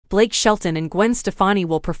Blake Shelton and Gwen Stefani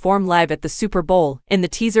will perform live at the Super Bowl. In the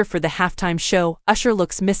teaser for the halftime show, Usher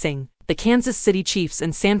looks missing. The Kansas City Chiefs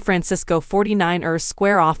and San Francisco 49ers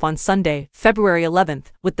square off on Sunday, February 11th,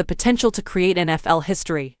 with the potential to create NFL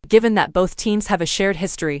history. Given that both teams have a shared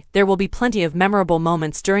history, there will be plenty of memorable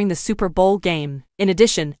moments during the Super Bowl game. In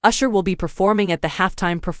addition, Usher will be performing at the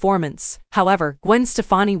halftime performance. However, Gwen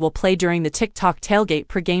Stefani will play during the TikTok tailgate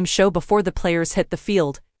pregame show before the players hit the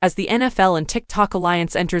field. As the NFL and TikTok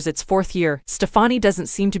alliance enters its 4th year, Stefani doesn't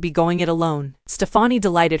seem to be going it alone. Stefani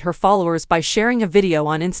delighted her followers by sharing a video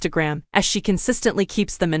on Instagram, as she consistently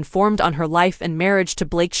keeps them informed on her life and marriage to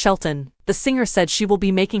Blake Shelton. The singer said she will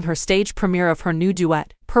be making her stage premiere of her new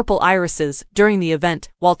duet, Purple Irises, during the event.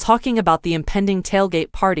 While talking about the impending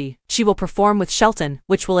tailgate party, she will perform with Shelton,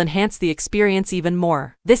 which will enhance the experience even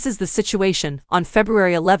more. This is the situation. On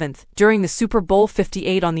February 11th, during the Super Bowl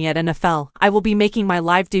 58 on the NFL, I will be making my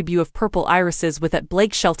live debut of Purple Irises with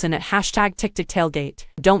Blake Shelton at #TikTokTailgate.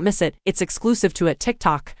 Don't miss it, it's exclusive to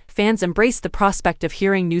TikTok. Fans embraced the prospect of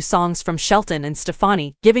hearing new songs from Shelton and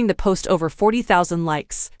Stefani, giving the post over 40,000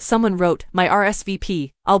 likes. Someone wrote, "My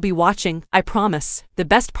RSVP, I'll be watching, I promise." The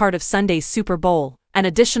best part of Sunday's Super Bowl. An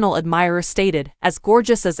additional admirer stated, "As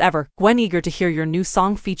gorgeous as ever, Gwen, eager to hear your new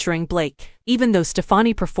song featuring Blake." Even though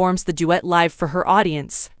Stefani performs the duet live for her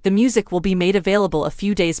audience, the music will be made available a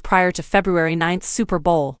few days prior to February 9th's Super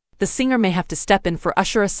Bowl. The singer may have to step in for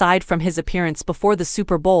Usher aside from his appearance before the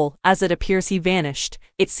Super Bowl, as it appears he vanished.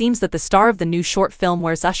 It seems that the star of the new short film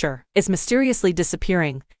Where's Usher is mysteriously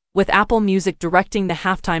disappearing. With Apple Music directing the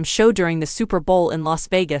halftime show during the Super Bowl in Las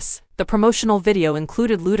Vegas, the promotional video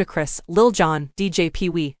included Ludacris, Lil Jon, DJ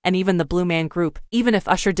Pee-wee, and even the Blue Man Group. Even if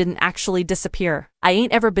Usher didn't actually disappear, "I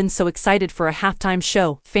ain't ever been so excited for a halftime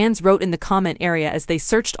show," fans wrote in the comment area as they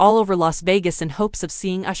searched all over Las Vegas in hopes of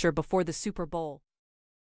seeing Usher before the Super Bowl.